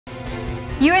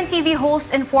UNTV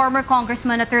host and former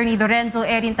Congressman Atty. Lorenzo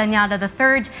Erin Tañada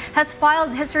III has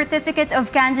filed his certificate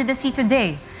of candidacy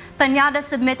today. Tañada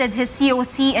submitted his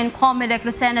COC in Comelec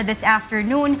Lucena this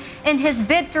afternoon in his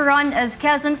bid to run as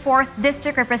Quezon 4th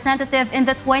District Representative in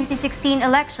the 2016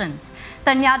 elections.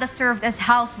 Tañada served as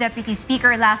House Deputy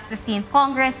Speaker last 15th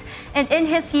Congress, and in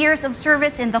his years of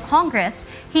service in the Congress,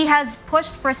 he has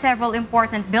pushed for several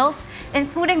important bills,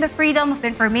 including the freedom of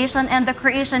information and the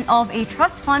creation of a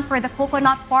trust fund for the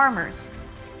coconut farmers.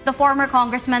 The former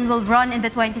congressman will run in the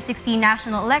 2016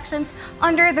 national elections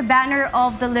under the banner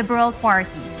of the Liberal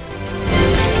Party.